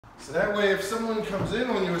So that way, if someone comes in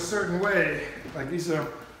on you a certain way, like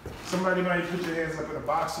somebody might put your hands up in a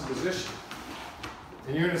boxing position,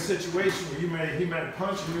 and you're in a situation where he might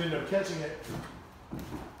punch and you end up catching it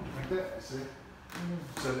like that, see?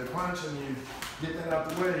 So they're punching, you get that out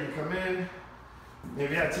the way, you come in,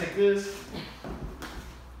 maybe I take this,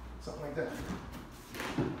 something like that.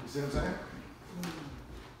 You see what I'm saying?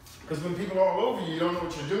 Because when people are all over you, you don't know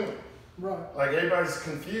what you're doing. Right. Like everybody's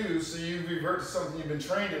confused, so you revert to something you've been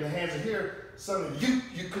trained in, the hands are here, suddenly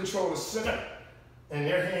you control the center, and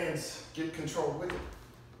their hands get control with it.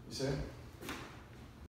 You see?